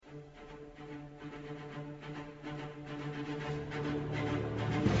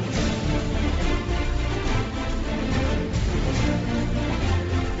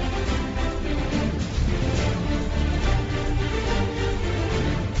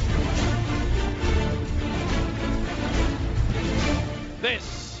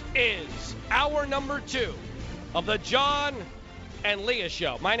hour number 2 of the John and Leah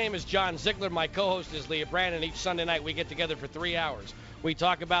Show. My name is John Ziegler. My co-host is Leah Brandon. Each Sunday night we get together for 3 hours. We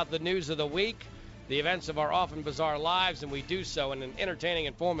talk about the news of the week, the events of our often bizarre lives, and we do so in an entertaining,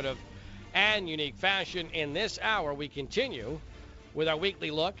 informative, and unique fashion. In this hour, we continue with our weekly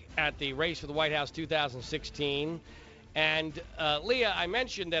look at the race for the White House 2016. And Leah, I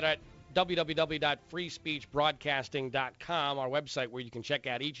mentioned that at www.freespeechbroadcasting.com, our website where you can check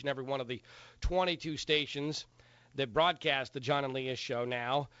out each and every one of the 22 stations that broadcast the John and Leah Show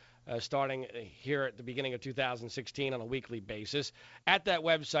now, starting here at the beginning of 2016 on a weekly basis. At that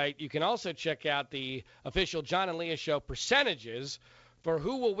website, you can also check out the official John and Leah Show percentages for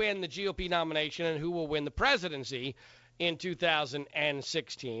who will win the GOP nomination and who will win the presidency in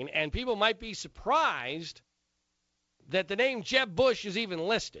 2016. And people might be surprised that the name Jeb Bush is even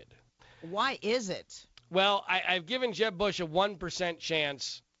listed. Why is it? Well, I've given Jeb Bush a 1%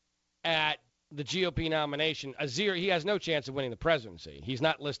 chance at the GOP nomination. A zero. He has no chance of winning the presidency. He's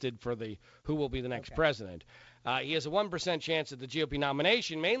not listed for the who will be the next president. He has a 1% chance at the GOP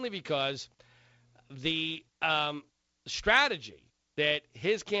nomination, mainly because the strategy that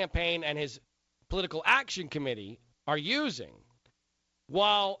his campaign and his political action committee are using,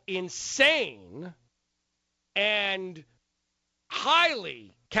 while insane and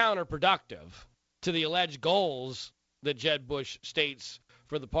highly counterproductive to the alleged goals that Jeb Bush states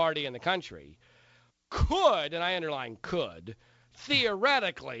for the party and the country, could, and I underline could,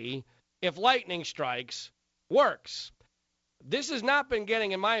 theoretically, if lightning strikes, works. This has not been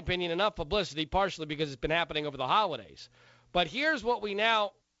getting, in my opinion, enough publicity, partially because it's been happening over the holidays. But here's what we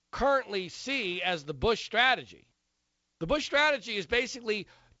now currently see as the Bush strategy. The Bush strategy is basically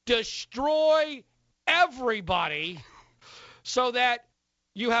destroy everybody so that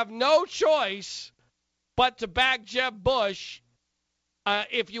you have no choice but to back Jeb Bush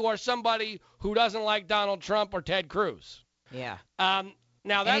if you are somebody who doesn't like Donald Trump or Ted Cruz. Yeah. Now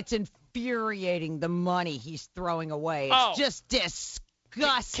and it's infuriating, the money he's throwing away. It's just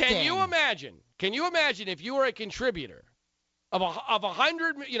disgusting. Can you imagine if you were a contributor of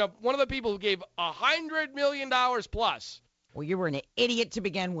 100, one of the people who gave $100 million plus. Well, you were an idiot to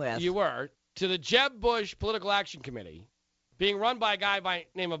begin with. You were, to the Jeb Bush Political Action Committee, being run by a guy by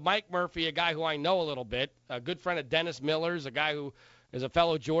the name of Mike Murphy, a guy who I know a little bit, a good friend of Dennis Miller's, a guy who is a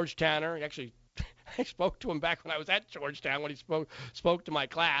fellow Georgetowner. Actually, I spoke to him back when I was at Georgetown when he spoke to my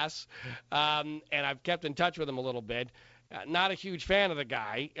class, and I've kept in touch with him a little bit. Not a huge fan of the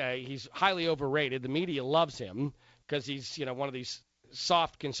guy. He's highly overrated. The media loves him because he's, one of these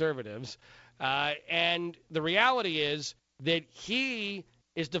soft conservatives. And the reality is that he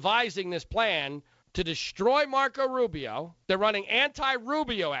is devising this plan to destroy Marco Rubio. They're running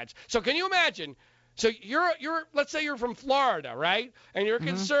anti-Rubio ads. So can you imagine? So you're let's say you're from Florida, right? And you're a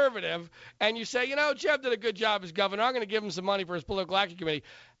conservative, and you say, Jeb did a good job as governor. I'm going to give him some money for his political action committee.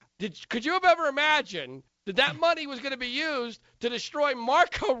 Could you have ever imagined that money was going to be used to destroy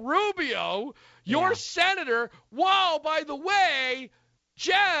Marco Rubio, your senator, while, by the way,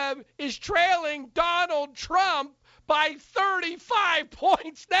 Jeb is trailing Donald Trump by 35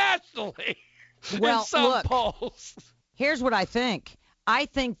 points nationally in some polls. Here's what I think. I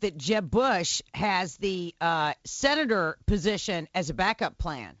think that Jeb Bush has the senator position as a backup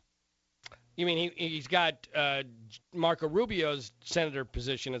plan. You mean he's got Marco Rubio's senator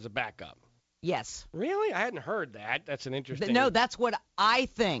position as a backup? Yes. Really? I hadn't heard that. That's an interesting... No, that's what I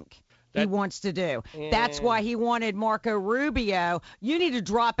think he wants to do. That's why he wanted Marco Rubio. You need to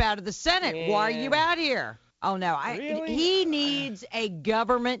drop out of the Senate. Why are you out here? Oh, no. Really? He needs a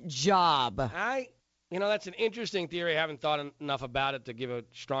government job. That's an interesting theory. I haven't thought enough about it to give a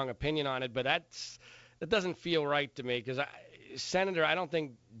strong opinion on it, but that doesn't feel right to me because Senator, I don't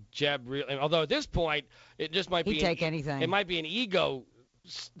think Jeb really, although at this point, it just might be... He'd take anything. It might be an ego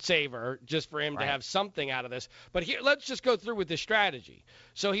saver just for him to have something out of this. But here, let's just go through with the strategy.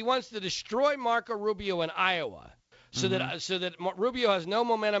 So he wants to destroy Marco Rubio in Iowa so that Rubio has no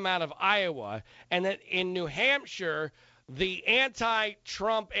momentum out of Iowa, and that in New Hampshire, the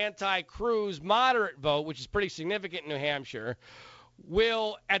anti-Trump, anti-Cruz moderate vote, which is pretty significant in New Hampshire,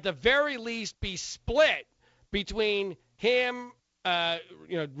 will at the very least be split between him,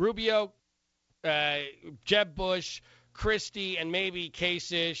 Rubio, Jeb Bush, Christie, and maybe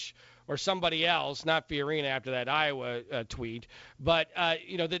Kasich or somebody else, not Fiorina after that Iowa tweet. But,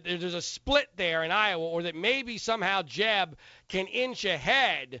 that there's a split there in Iowa, or that maybe somehow Jeb can inch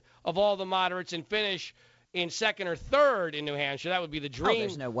ahead of all the moderates and finish in second or third in New Hampshire. That would be the dream. Oh,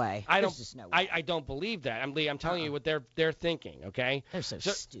 there's no way. There's just no way. I don't believe that. Lee, I'm telling you what they're thinking, okay? They're so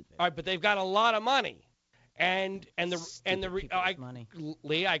stupid. All right, but they've got a lot of money. money.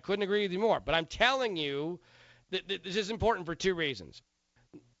 Lee, I couldn't agree with you more. But I'm telling you that this is important for two reasons.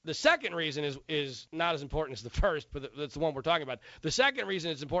 The second reason is not as important as the first, but that's the one we're talking about. The second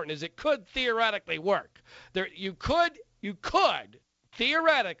reason it's important is it could theoretically work. You could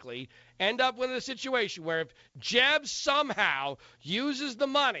theoretically end up with a situation where if Jeb somehow uses the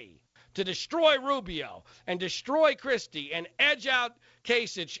money to destroy Rubio and destroy Christie and edge out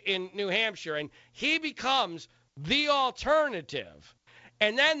Kasich in New Hampshire, and he becomes the alternative,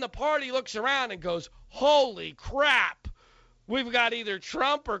 and then the party looks around and goes, holy crap, we've got either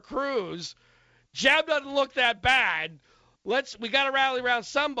Trump or Cruz. Jeb doesn't look that bad. We got to rally around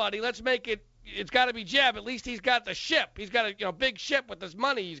somebody. Let's make it. It's got to be Jeb. At least he's got the ship. He's got a big ship with this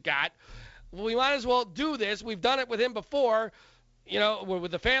money he's got. We might as well do this. We've done it with him before,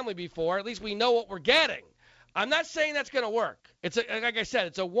 with the family before. At least we know what we're getting. I'm not saying that's going to work. Like I said,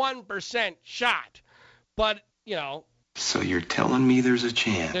 it's a 1% shot. But, So you're telling me there's a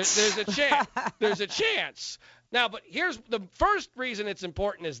chance? There's a chance. There's a chance. Now, but here's the first reason it's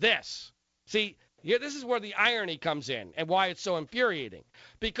important is this. See, this is where the irony comes in and why it's so infuriating.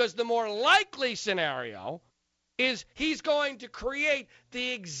 Because the more likely scenario is he's going to create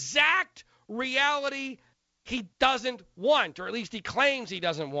the exact reality he doesn't want, or at least he claims he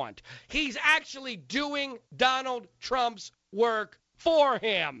doesn't want. He's actually doing Donald Trump's work for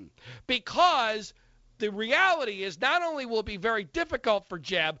him. Because the reality is not only will it be very difficult for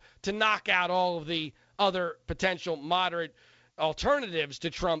Jeb to knock out all of the other potential moderate alternatives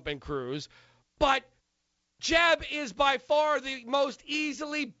to Trump and Cruz, but Jeb is by far the most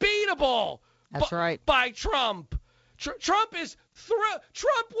easily beatable. That's right. By Trump. Trump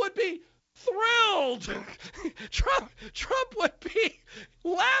would be thrilled. Trump would be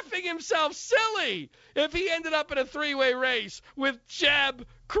laughing himself silly if he ended up in a three-way race with Jeb,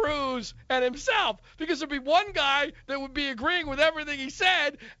 Cruz, and himself, because there'd be one guy that would be agreeing with everything he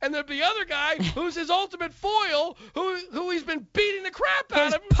said, and there'd be the other guy who's his ultimate foil, who he's been beating the crap out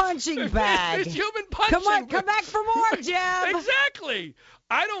of him. His punching bag. His human punching bag. Come on, come back for more, Jeb. Exactly.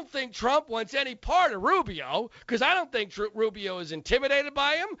 I don't think Trump wants any part of Rubio, because I don't think Rubio is intimidated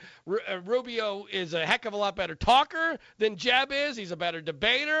by him. Rubio is a heck of a lot better talker than Jeb is. He's a better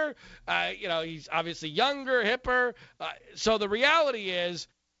debater. He's obviously younger, hipper. So the reality is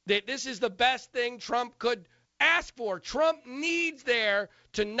that this is the best thing Trump could ask for. Trump needs there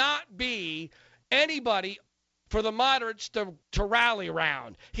to not be anybody for the moderates to rally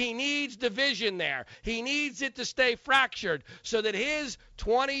around. He needs division there. He needs it to stay fractured so that his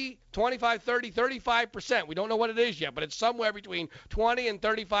 20, 25, 30, 35%, we don't know what it is yet, but it's somewhere between 20 and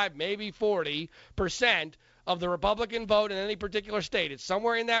 35, maybe 40% of the Republican vote in any particular state. It's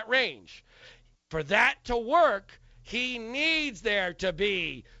somewhere in that range. For that to work, he needs there to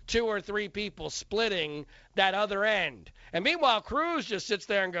be 2 or 3 people splitting that other end. And meanwhile, Cruz just sits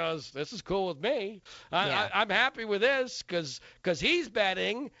there and goes, this is cool with me. I'm happy with this because he's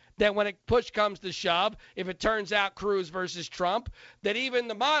betting that when push comes to shove, if it turns out Cruz versus Trump, that even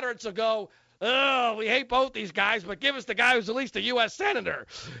the moderates will go, oh, we hate both these guys, but give us the guy who's at least a U.S. senator.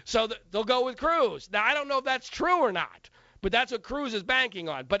 So they'll go with Cruz. Now, I don't know if that's true or not, but that's what Cruz is banking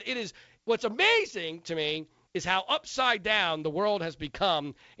on. But it is what's amazing to me is how upside down the world has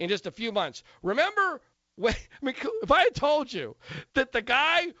become in just a few months. Remember, if I had told you that the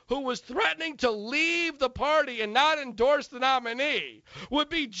guy who was threatening to leave the party and not endorse the nominee would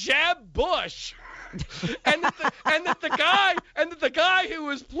be Jeb Bush, and that the guy who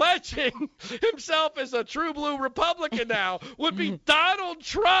was pledging himself as a true blue Republican now would be Donald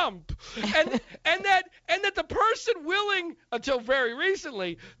Trump, and that the person willing until very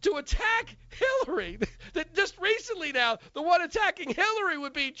recently to attack Hillary, that just recently now the one attacking Hillary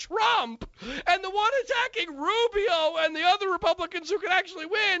would be Trump, and the one attacking Rubio and the other Republicans who could actually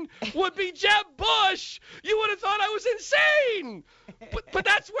win would be Jeb Bush. You would have thought I was insane, but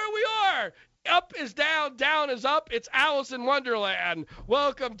that's where we are. Up is down, down is up. It's Alice in Wonderland.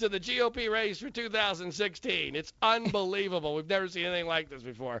 Welcome to the GOP race for 2016. It's unbelievable. We've never seen anything like this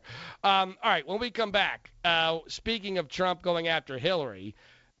before. All right, when we come back, speaking of Trump going after Hillary,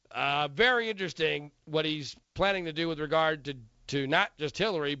 very interesting what he's planning to do with regard to not just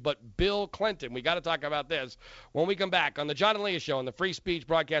Hillary, but Bill Clinton. We got to talk about this when we come back on the John and Leah Show on the Free Speech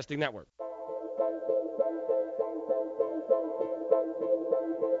Broadcasting Network.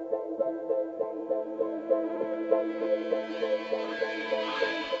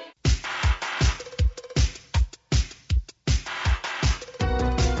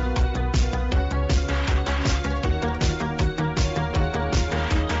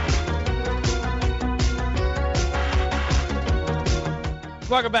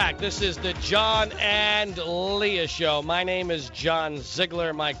 Welcome back. This is the John and Leah Show. My name is John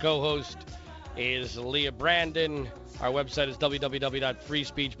Ziegler. My co-host is Leah Brandon. Our website is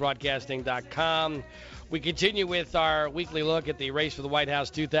www.freespeechbroadcasting.com. We continue with our weekly look at the race for the White House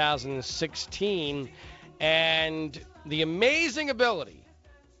 2016 and the amazing ability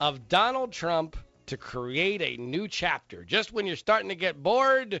of Donald Trump to create a new chapter. Just when you're starting to get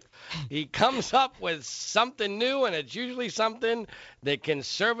bored, he comes up with something new, and it's usually something that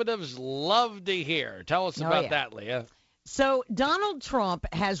conservatives love to hear. Tell us about that, Leah. So Donald Trump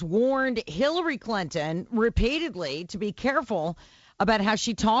has warned Hillary Clinton repeatedly to be careful about how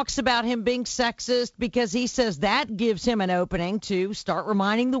she talks about him being sexist, because he says that gives him an opening to start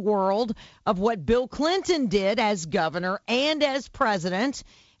reminding the world of what Bill Clinton did as governor and as president,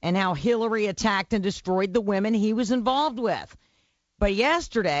 and how Hillary attacked and destroyed the women he was involved with. But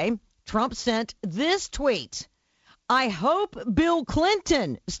yesterday, Trump sent this tweet: "I hope Bill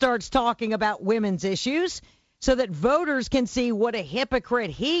Clinton starts talking about women's issues so that voters can see what a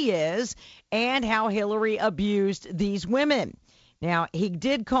hypocrite he is and how Hillary abused these women." Now, he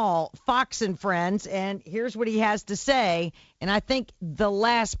did call Fox and Friends, and here's what he has to say, and I think the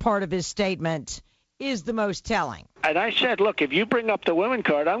last part of his statement is the most telling. And I said, look, if you bring up the women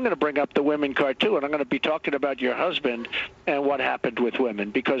card, I'm going to bring up the women card too, and I'm going to be talking about your husband and what happened with women,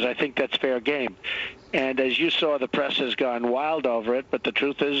 because I think that's fair game. And as you saw, the press has gone wild over it, but the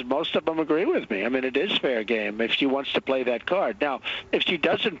truth is most of them agree with me. I mean, it is fair game if she wants to play that card. Now, if she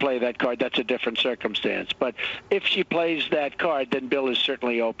doesn't play that card, that's a different circumstance. But if she plays that card, then Bill is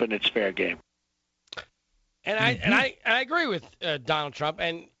certainly open. It's fair game. And I agree with Donald Trump.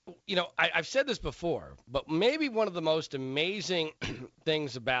 And you know, I've said this before, but maybe one of the most amazing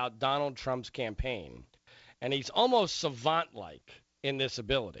things about Donald Trump's campaign, and he's almost savant-like in this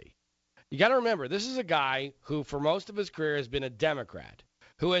ability. You got to remember, this is a guy who, for most of his career, has been a Democrat,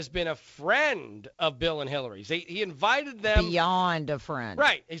 who has been a friend of Bill and Hillary's. He invited them. Beyond a friend.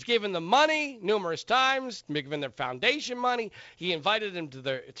 Right. He's given them money numerous times, given their foundation money. He invited them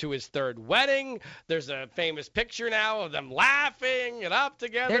to his third wedding. There's a famous picture now of them laughing and up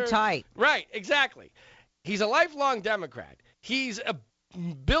together. They're tight. Right. Exactly. He's a lifelong Democrat. He's a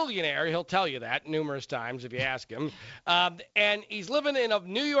billionaire. He'll tell you that numerous times if you ask him. And he's living in a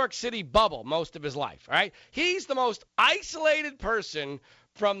New York City bubble most of his life. All right. He's the most isolated person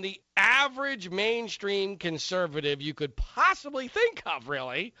from the average mainstream conservative you could possibly think of,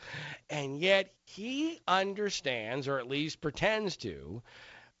 really. And yet he understands, or at least pretends to,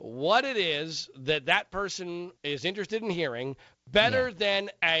 what it is that person is interested in hearing better than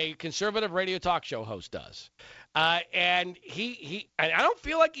a conservative radio talk show host does. And I don't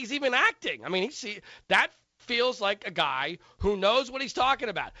feel like he's even acting. I mean, that feels like a guy who knows what he's talking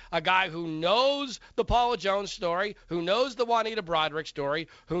about, a guy who knows the Paula Jones story, who knows the Juanita Broaddrick story,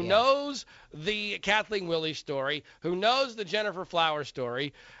 who knows the Kathleen Willey story, who knows the Jennifer Flowers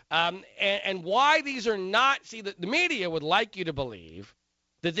story, and why these are not. See, the media would like you to believe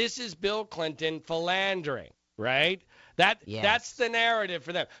that this is Bill Clinton philandering, right? That's the narrative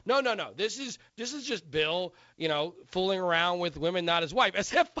for them. No. This is just Bill, fooling around with women, not his wife.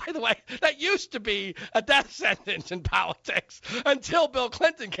 As if, by the way, that used to be a death sentence in politics until Bill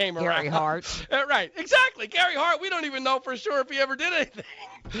Clinton came around. Gary Hart. Right, exactly. Gary Hart, we don't even know for sure if he ever did anything.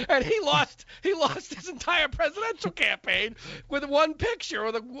 And he lost his entire presidential campaign with one picture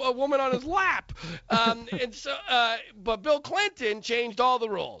with a woman on his lap. But Bill Clinton changed all the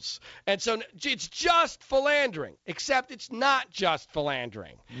rules. And so it's just philandering, except it's not just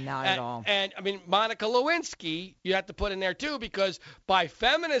philandering. Not at all. And, I mean, Monica Lewinsky, you have to put in there, too, because by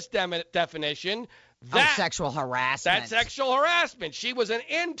feminist definition, sexual harassment. That's sexual harassment. She was an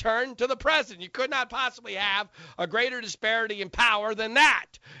intern to the president. You could not possibly have a greater disparity in power than that.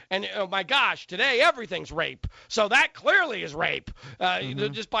 And, oh, my gosh, today everything's rape. So that clearly is rape,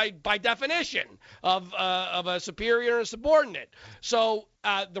 just by definition of a superior and a subordinate. So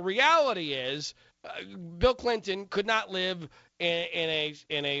the reality is Bill Clinton could not live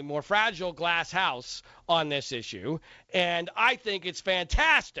in a more fragile glass house on this issue, and I think it's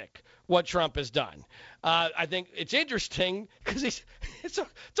fantastic what Trump has done. I think it's interesting because it's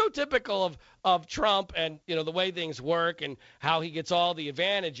so typical of Trump and the way things work and how he gets all the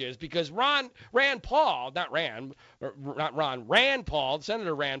advantages. Because Rand Paul,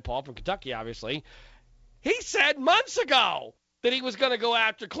 Senator Rand Paul from Kentucky, obviously, he said months ago that he was going to go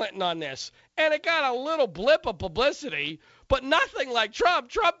after Clinton on this, and it got a little blip of publicity, but nothing like Trump.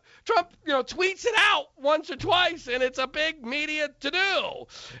 Trump, tweets it out once or twice, and it's a big media to-do.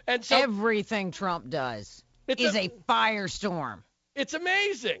 And so everything Trump does is a firestorm. It's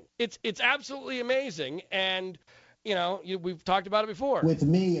amazing. It's absolutely amazing, and we've talked about it before. With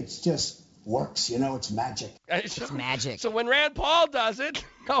me, it's just works. It's magic. It's magic. So when Rand Paul does it,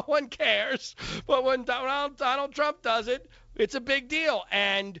 no one cares. But when Donald Trump does it, it's a big deal.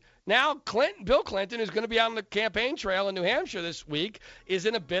 And now Bill Clinton, who's going to be on the campaign trail in New Hampshire this week, is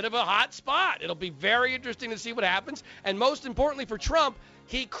in a bit of a hot spot. It'll be very interesting to see what happens. And most importantly for Trump,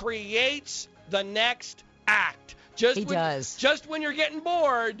 he creates the next act. He does. Just when you're getting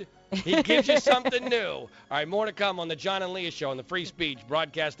bored, he gives you something new. All right, more to come on the John and Leah Show on the Free Speech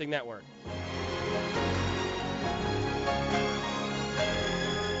Broadcasting Network.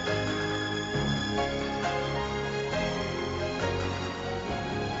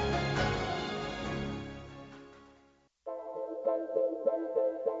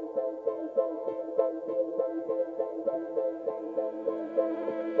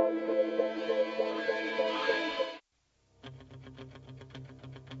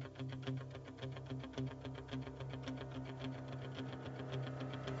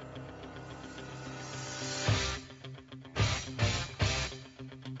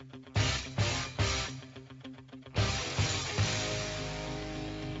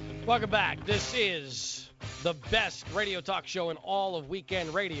 Welcome back. This is the best radio talk show in all of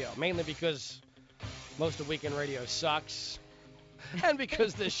weekend radio, mainly because most of weekend radio sucks and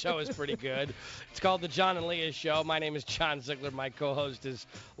because this show is pretty good. It's called the John and Leah Show. My name is John Ziegler. My co-host is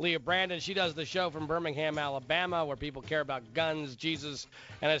Leah Brandon. She does the show from Birmingham, Alabama, where people care about guns, Jesus,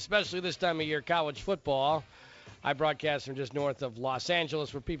 and especially this time of year, college football. I broadcast from just north of Los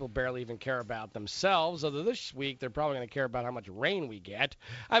Angeles, where people barely even care about themselves. Although this week they're probably going to care about how much rain we get.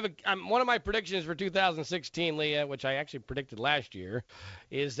 One of my predictions for 2016, Leah, which I actually predicted last year,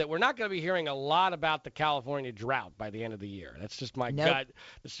 is that we're not going to be hearing a lot about the California drought by the end of the year. That's just my gut.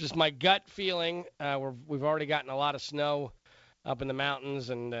 It's just my gut feeling. We've already gotten a lot of snow up in the mountains,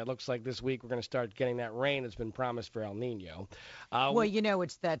 and it looks like this week we're going to start getting that rain that's been promised for El Nino. Well,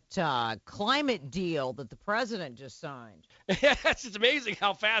 it's that climate deal that the president just signed. Yes, it's amazing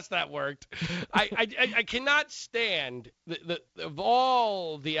how fast that worked. I cannot stand of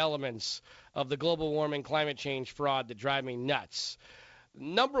all the elements of the global warming climate change fraud that drive me nuts.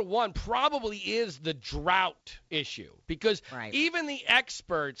 Number one probably is the drought issue, because even the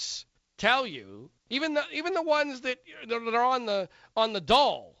experts tell you, even the ones that are on the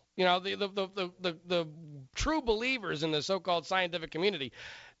dole, the true believers in the so-called scientific community,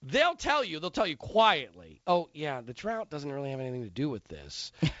 they'll tell you quietly, oh yeah, the drought doesn't really have anything to do with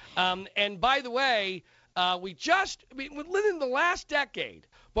this. And by the way, within the last decade,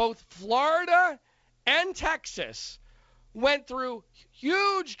 both Florida and Texas went through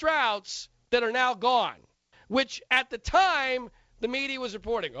huge droughts that are now gone, which at the time the media was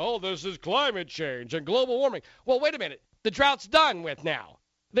reporting, oh, this is climate change and global warming. Well, wait a minute. The drought's done with now.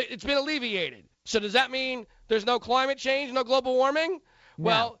 It's been alleviated. So does that mean there's no climate change, no global warming?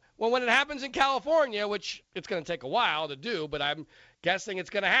 No. Well, when it happens in California, which it's going to take a while to do, but I'm guessing it's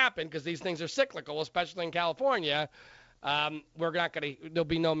going to happen because these things are cyclical, especially in California, we're not going to – there'll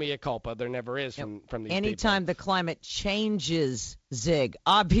be no mea culpa. There never is from these Anytime people. The climate changes, Zig,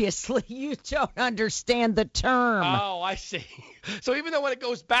 obviously you don't understand the term. Oh, I see. So even though when it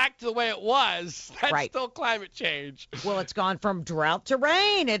goes back to the way it was, that's still climate change. Well, it's gone from drought to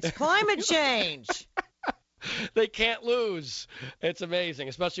rain. It's climate change. They can't lose. It's amazing,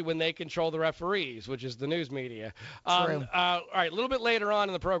 especially when they control the referees, which is the news media. True. All right, a little bit later on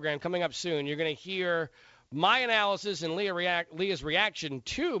in the program, coming up soon, you're going to hear my analysis and Leah's reaction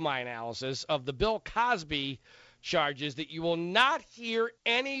to my analysis of the Bill Cosby charges that you will not hear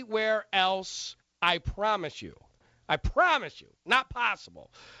anywhere else. I promise you. I promise you. Not possible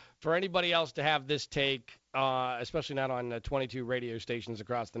for anybody else to have this take, especially not on 22 radio stations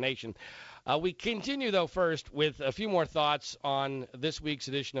across the nation. We continue, though, first with a few more thoughts on this week's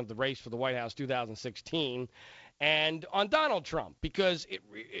edition of the Race for the White House 2016 and on Donald Trump, because,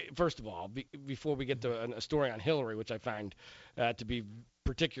 first of all, before we get to a story on Hillary, which I find to be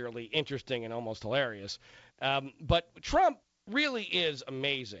particularly interesting and almost hilarious, but Trump really is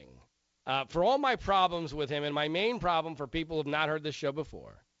amazing. For all my problems with him, and my main problem for people who have not heard this show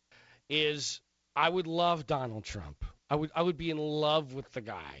before, is I would love Donald Trump. I would be in love with the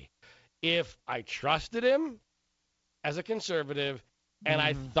guy if I trusted him as a conservative and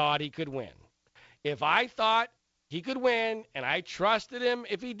I thought he could win. If I thought he could win and I trusted him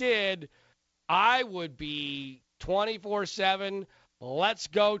if he did, I would be 24/7, let's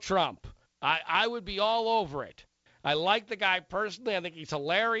go Trump. I would be all over it. I like the guy personally. I think he's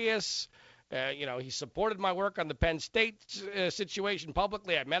hilarious. He supported my work on the Penn State situation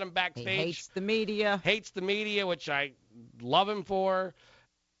publicly. I met him backstage. He hates the media. Hates the media, which I love him for.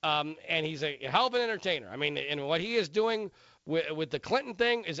 And he's a hell of an entertainer. I mean, and what he is doing with the Clinton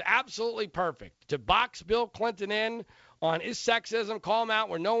thing is absolutely perfect. To box Bill Clinton in on his sexism, call him out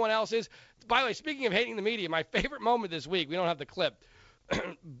where no one else is. By the way, speaking of hating the media, my favorite moment this week, we don't have the clip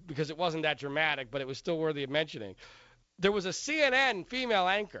because it wasn't that dramatic, but it was still worthy of mentioning. There was a CNN female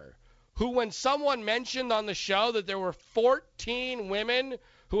anchor who, when someone mentioned on the show that there were 14 women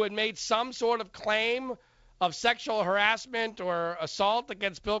who had made some sort of claim of sexual harassment or assault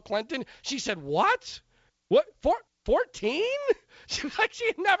against Bill Clinton, she said, "What? What? 14?" She was like, she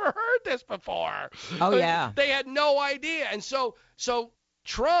had never heard this before. Oh, yeah. They had no idea. And so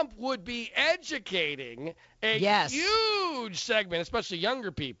Trump would be educating a huge segment, especially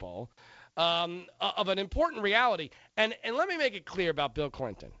younger people, of an important reality. And let me make it clear about Bill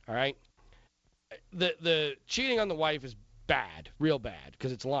Clinton, all right? The cheating on the wife is bad, real bad,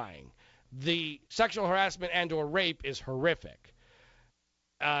 because it's lying. The sexual harassment and or rape is horrific.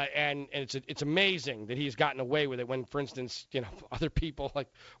 And it's amazing that he's gotten away with it when, for instance, other people like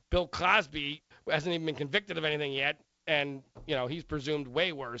Bill Cosby hasn't even been convicted of anything yet, and he's presumed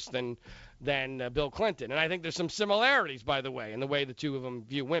way worse than Bill Clinton. And I think there's some similarities, by the way, in the way the two of them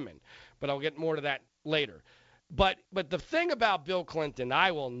view women. But I'll get more to that later. But the thing about Bill Clinton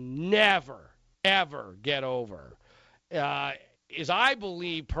I will never, ever get over is I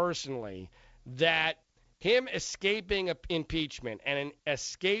believe personally that him escaping impeachment and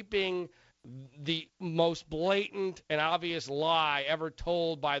escaping the most blatant and obvious lie ever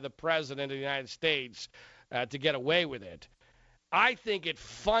told by the president of the United States to get away with it, I think it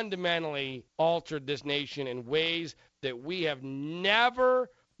fundamentally altered this nation in ways that we have never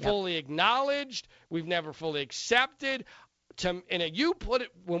fully acknowledged, we've never fully accepted. You put it,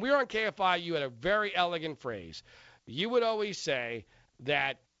 when we were on KFI, you had a very elegant phrase. You would always say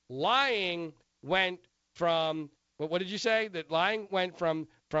that lying went from, what did you say? That lying went from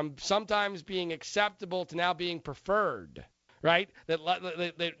sometimes being acceptable to now being preferred, right?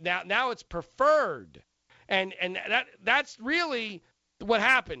 That now it's preferred. And that's really what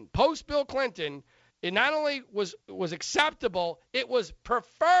happened. Post Bill Clinton, it not only was acceptable, it was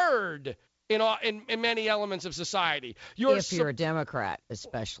preferred in many elements of society. If you're a Democrat,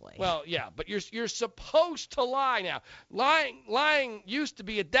 especially. Well, yeah, but you're supposed to lie now. Lying used to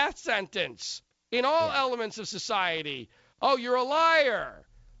be a death sentence in all elements of society. Oh, you're a liar.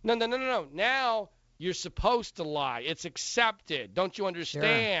 No. Now you're supposed to lie. It's accepted. Don't you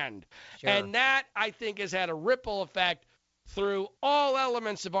understand? Sure. And that, I think, has had a ripple effect through all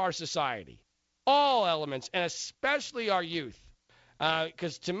elements of our society. All elements, and especially our youth.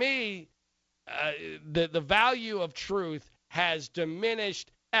 Because to me, the value of truth has diminished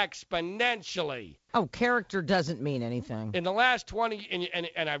exponentially. Oh, character doesn't mean anything. In the last 20,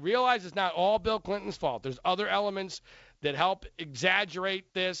 and I realize it's not all Bill Clinton's fault. There's other elements that help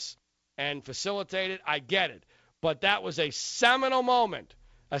exaggerate this and facilitate it. I get it. But that was a seminal moment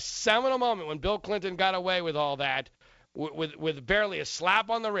when Bill Clinton got away with all that, with barely a slap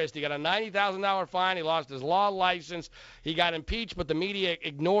on the wrist. He got a $90,000 fine. He lost his law license. He got impeached, but the media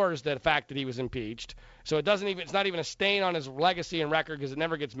ignores the fact that he was impeached. So it's not even a stain on his legacy and record because it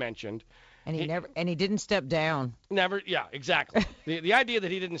never gets mentioned. And he didn't step down. Never. Yeah, exactly. the idea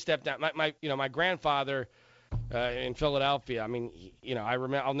that he didn't step down. My grandfather in Philadelphia. I mean,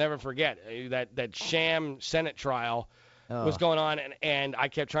 I'll never forget that sham Senate trial was going on, and I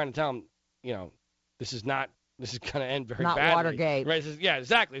kept trying to tell him, this is going to end very badly. Not Watergate. Right? Yeah,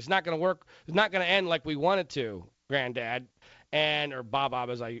 exactly. It's not going to work. It's not going to end like we want it to, Granddad, or Bob,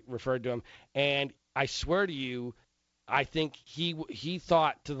 as I referred to him. And I swear to you, I think he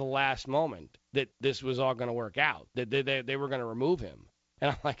thought to the last moment that this was all going to work out, that they were going to remove him. And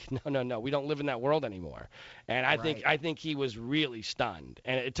I'm like, no, we don't live in that world anymore. And I think he was really stunned,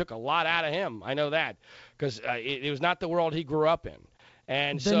 and it took a lot out of him. I know that because it was not the world he grew up in.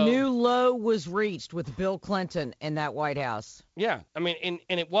 And the new low was reached with Bill Clinton in that White House. Yeah, I mean,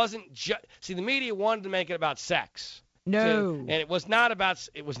 and it wasn't just. See, the media wanted to make it about sex. No. And it was not about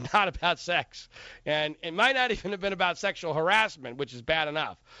sex, and it might not even have been about sexual harassment, which is bad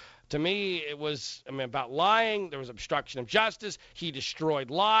enough. To me, it was about lying. There was obstruction of justice. He destroyed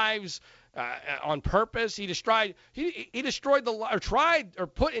lives on purpose. He destroyed tried or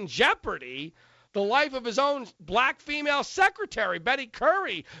put in jeopardy the life of his own black female secretary, Betty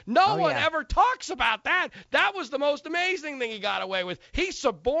Curry. No one ever talks about that. That was the most amazing thing he got away with. He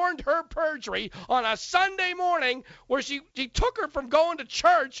suborned her perjury on a Sunday morning where she took her from going to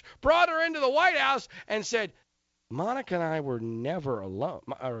church, brought her into the White House, and said, Monica and I were never alone.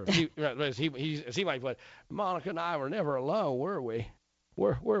 Or he might put, Monica and I were never alone, were we?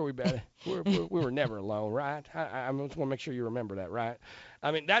 Where are we, Betty? We were never alone, right? I just want to make sure you remember that, right?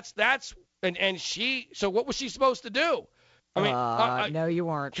 I mean, that's and she. So what was she supposed to do? I mean, no, you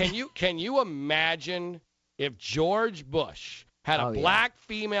weren't. Can you imagine if George Bush had a black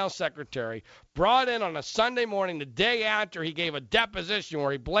female secretary brought in on a Sunday morning the day after he gave a deposition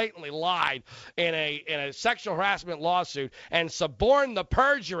where he blatantly lied in a sexual harassment lawsuit and suborned the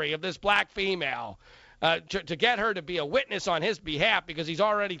perjury of this black female to get her to be a witness on his behalf because he's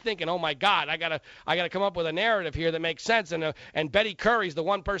already thinking, oh my God, I gotta come up with a narrative here that makes sense, and Betty Curry's the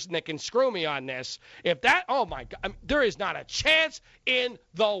one person that can screw me on this. If that, oh my God, I mean, there is not a chance in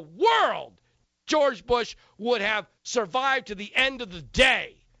the world George Bush would have survived to the end of the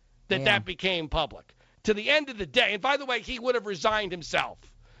day that became public. To the end of the day. And by the way, he would have resigned himself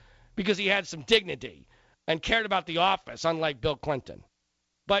because he had some dignity and cared about the office, unlike Bill Clinton.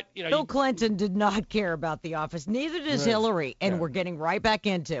 But Bill Clinton did not care about the office. Neither does Hillary, and we're getting right back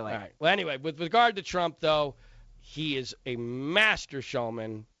into it. All right. Well, anyway, with regard to Trump, though, he is a master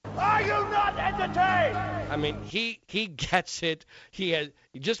showman. Are you not entertained? I mean, he gets it. He has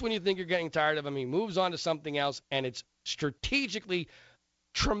just when you think you're getting tired of him, he moves on to something else, and it's strategically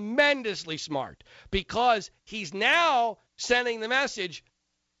tremendously smart because he's now sending the message,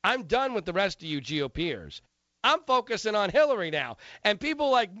 I'm done with the rest of you GOPers. I'm focusing on Hillary now. And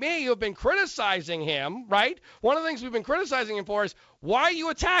people like me who have been criticizing him, right? One of the things we've been criticizing him for is, why are you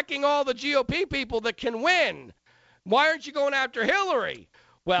attacking all the GOP people that can win? Why aren't you going after Hillary?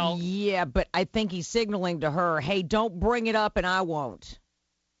 Well, yeah, but I think he's signaling to her, hey, don't bring it up and I won't.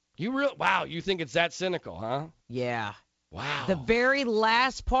 Wow, you think it's that cynical, huh? Yeah. Wow. The very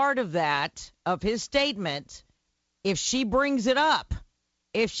last part of that, of his statement, if she brings it up.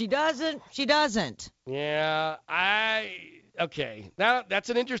 If she doesn't, she doesn't. Yeah, okay. Now, that's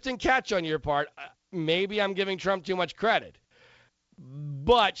an interesting catch on your part. Maybe I'm giving Trump too much credit.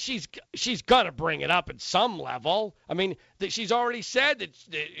 But she's going to bring it up at some level. I mean, she's already said that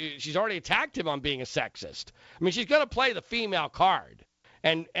she's already attacked him on being a sexist. I mean, she's going to play the female card.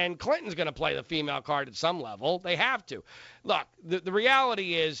 And Clinton's going to play the female card at some level. They have to. Look, the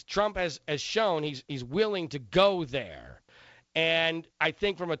reality is Trump has shown he's willing to go there. And I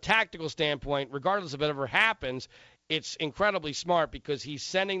think from a tactical standpoint, regardless of whatever happens, it's incredibly smart because he's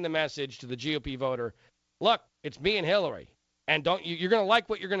sending the message to the GOP voter, look, it's me and Hillary. And you're going to like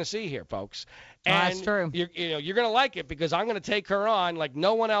what you're going to see here, folks. And that's true. You're going to like it because I'm going to take her on like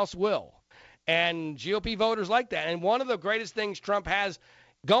no one else will. And GOP voters like that. And one of the greatest things Trump has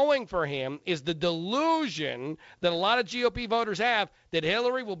going for him is the delusion that a lot of GOP voters have that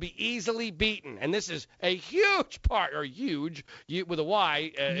Hillary will be easily beaten. And this is a huge part, or huge, with a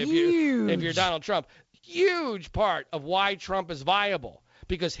Y, if you're Donald Trump, huge part of why Trump is viable.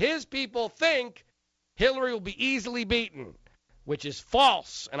 Because his people think Hillary will be easily beaten, which is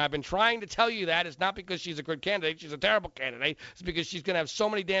false. And I've been trying to tell you that. It's not because she's a good candidate. She's a terrible candidate. It's because she's going to have so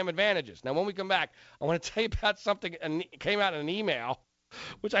many damn advantages. Now, when we come back, I want to tell you about something that came out in an email,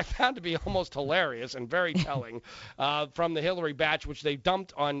 which I found to be almost hilarious and very telling, from the Hillary batch, which they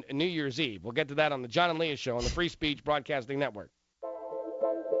dumped on New Year's Eve. We'll get to that on the John and Leah Show on the Free Speech Broadcasting Network.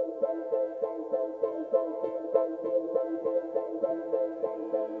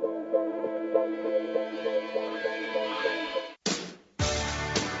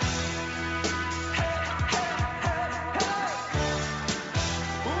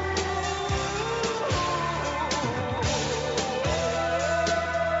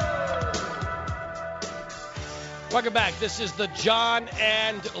 Welcome back. This is the John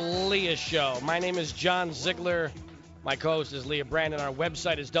and Leah Show. My name is John Ziegler. My co-host is Leah Brandon. Our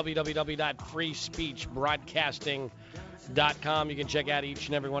website is www.freespeechbroadcasting.com. You can check out each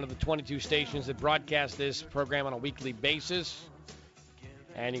and every one of the 22 stations that broadcast this program on a weekly basis.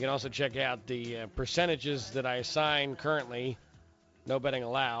 And you can also check out the percentages that I assign currently, no betting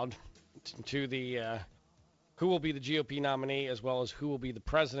allowed, to the who will be the GOP nominee as well as who will be the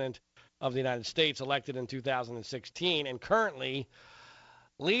president of the United States elected in 2016. And currently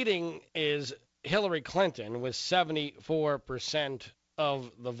leading is Hillary Clinton with 74%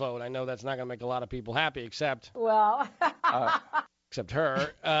 of the vote. I know that's not going to make a lot of people happy except her.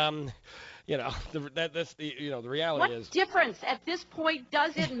 That's the reality is. What difference at this point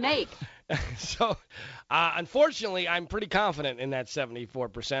does it make? So, unfortunately, I'm pretty confident in that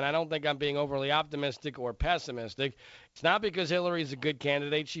 74%. I don't think I'm being overly optimistic or pessimistic. It's not because Hillary's a good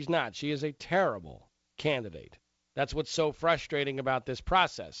candidate. She's not. She is a terrible candidate. That's what's so frustrating about this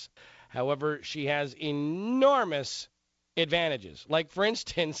process. However, she has enormous advantages. Like, for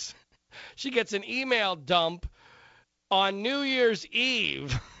instance, she gets an email dump on New Year's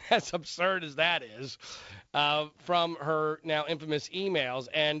Eve, as absurd as that is, from her now infamous emails.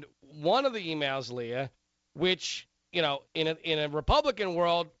 And one of the emails, Leah, which, in a Republican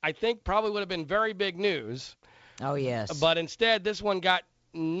world, I think probably would have been very big news. Oh, yes. But instead, this one got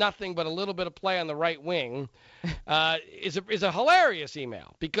nothing but a little bit of play on the right wing. Is a hilarious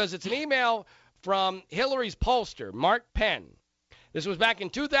email because it's an email from Hillary's pollster, Mark Penn. This was back in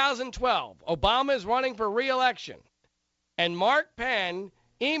 2012. Obama is running for re-election. And Mark Penn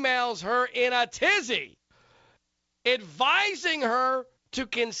emails her in a tizzy, advising her to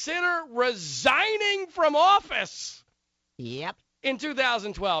consider resigning from office. Yep. In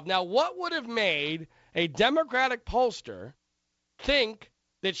 2012. Now, what would have made a Democratic pollster think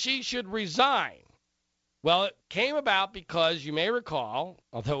that she should resign? Well, it came about because you may recall,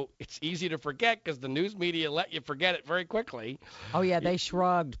 although it's easy to forget because the news media let you forget it very quickly. Oh, yeah, they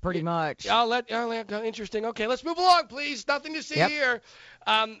shrugged pretty much. Interesting. Okay, let's move along, please. Nothing to see here.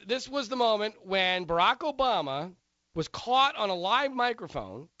 This was the moment when Barack Obama was caught on a live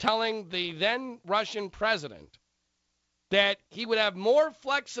microphone telling the then Russian president that he would have more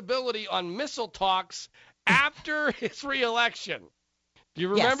flexibility on missile talks after his reelection. Do you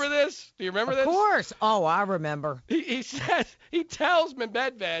remember this? Do you remember this? Of course. Oh, I remember. He tells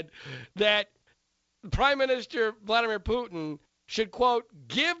Medvedev that Prime Minister Vladimir Putin should, quote,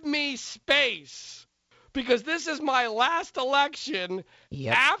 give me space because this is my last election.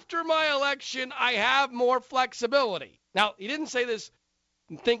 Yep. After my election, I have more flexibility. Now, he didn't say this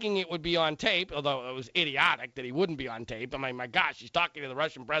thinking it would be on tape, although it was idiotic that he wouldn't be on tape. I mean, my gosh, he's talking to the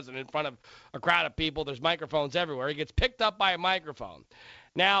Russian president in front of a crowd of people. There's microphones everywhere. He gets picked up by a microphone.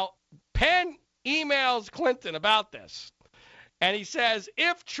 Now, Penn emails Clinton about this, and he says,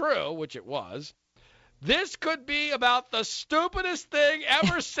 if true, which it was, this could be about the stupidest thing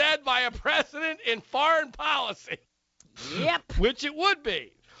ever said by a president in foreign policy. Yep. Which it would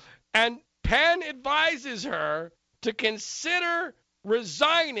be. And Penn advises her to consider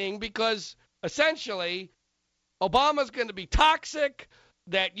resigning because essentially Obama's going to be toxic,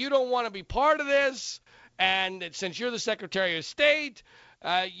 that you don't want to be part of this, and that since you're the Secretary of State,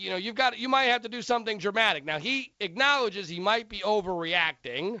 you might have to do something dramatic. Now, he acknowledges he might be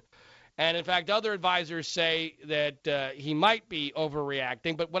overreacting, and in fact, other advisors say that he might be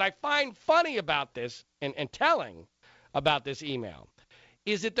overreacting. But what I find funny about this and telling about this email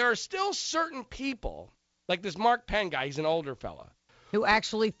is that there are still certain people, like this Mark Penn guy, he's an older fella, who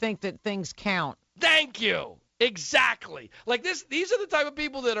actually think that things count. Thank you. Exactly. Like this. These are the type of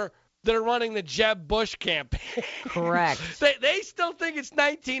people that are running the Jeb Bush campaign. Correct. They still think it's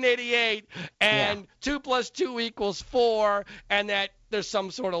 1988 and 2 + 2 = 4, and that there's some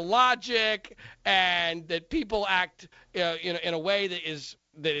sort of logic, and that people act in a way that is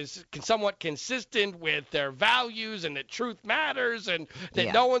somewhat consistent with their values, and that truth matters, and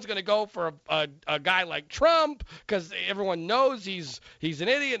that no one's going to go for a guy like Trump because everyone knows he's an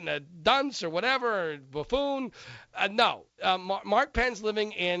idiot and a dunce or whatever, or buffoon. No, Mark Penn's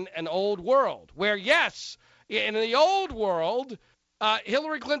living in an old world where, yes, in the old world,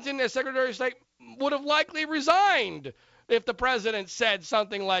 Hillary Clinton as Secretary of State would have likely resigned if the president said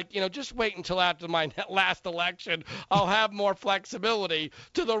something like, just wait until after my last election, I'll have more flexibility,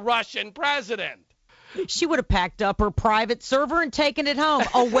 to the Russian president. She would have packed up her private server and taken it home.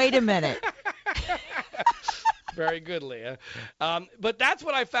 Oh, wait a minute. Very good, Leah. But that's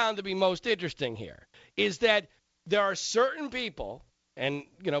what I found to be most interesting here, is that there are certain people, and,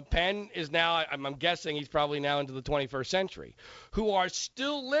 Penn is now, I'm guessing he's probably now into the 21st century, who are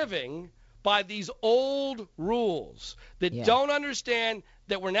still living by these old rules that don't understand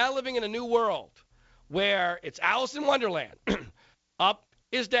that we're now living in a new world where it's Alice in Wonderland. Up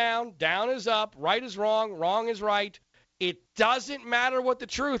is down, down is up, right is wrong, wrong is right. It doesn't matter what the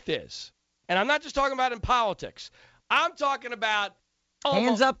truth is. And I'm not just talking about in politics. I'm talking about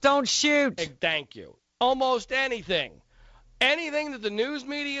hands up, don't shoot. Thank you. Almost anything. Anything that the news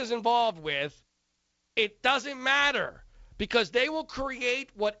media is involved with, it doesn't matter. Because they will create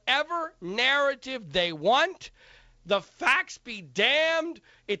whatever narrative they want. The facts be damned.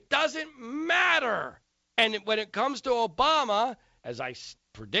 It doesn't matter. And when it comes to Obama, as I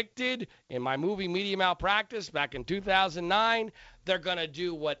predicted in my movie Media Malpractice back in 2009, they're going to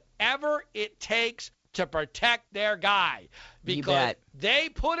do whatever it takes to protect their guy. Because they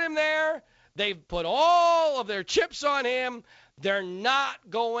put him there. They've put all of their chips on him. They're not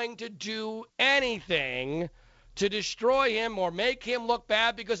going to do anything to destroy him or make him look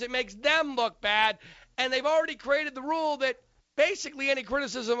bad because it makes them look bad. And they've already created the rule that basically any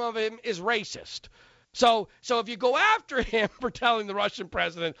criticism of him is racist. So if you go after him for telling the Russian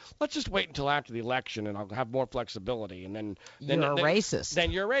president, let's just wait until after the election and I'll have more flexibility, and then you're a racist.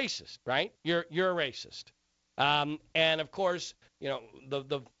 Then you're racist, right? You're a racist. And, of course,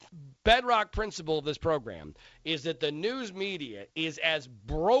 the bedrock principle of this program is that the news media is as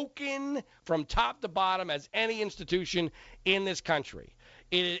broken from top to bottom as any institution in this country.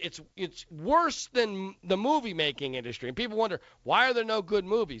 It's worse than the movie-making industry. And people wonder, why are there no good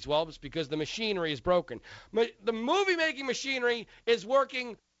movies? Well, it's because the machinery is broken. The movie-making machinery is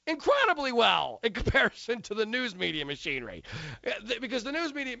working incredibly well in comparison to the news media machinery, because the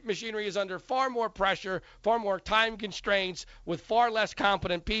news media machinery is under far more pressure, far more time constraints, with far less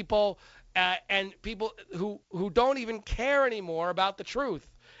competent people, and people who don't even care anymore about the truth.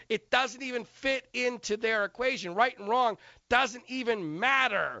 It doesn't even fit into their equation. Right and wrong doesn't even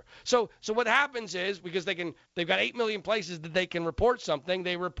matter. So what happens is, because they've got 8 million places that they can report something,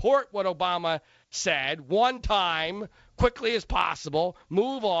 they report what Obama said one time, quickly as possible,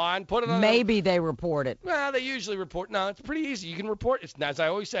 move on, put it on. Maybe they report it. Well, they usually report. No, it's pretty easy. You can report. It's, as I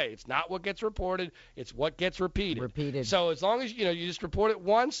always say, it's not what gets reported, it's what gets repeated. So as long as, you just report it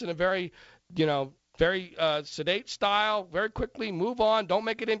once in a very, very sedate style, very quickly, move on, don't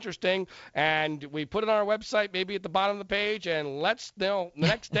make it interesting, and we put it on our website, maybe at the bottom of the page, and the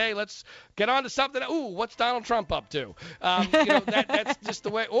next day, let's get on to something. Ooh, what's Donald Trump up to? That's just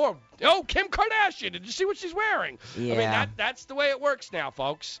the way. Or, Kim Kardashian, did you see what she's wearing? Yeah. I mean, that's the way it works now,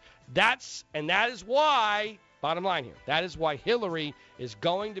 folks. That is why, bottom line here, that is why Hillary is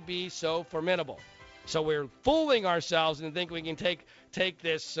going to be so formidable. So we're fooling ourselves and think we can take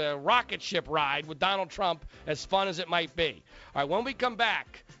this rocket ship ride with Donald Trump, as fun as it might be. All right, when we come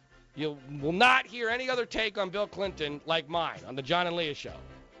back, you will not hear any other take on Bill Clinton like mine on the John and Leah Show.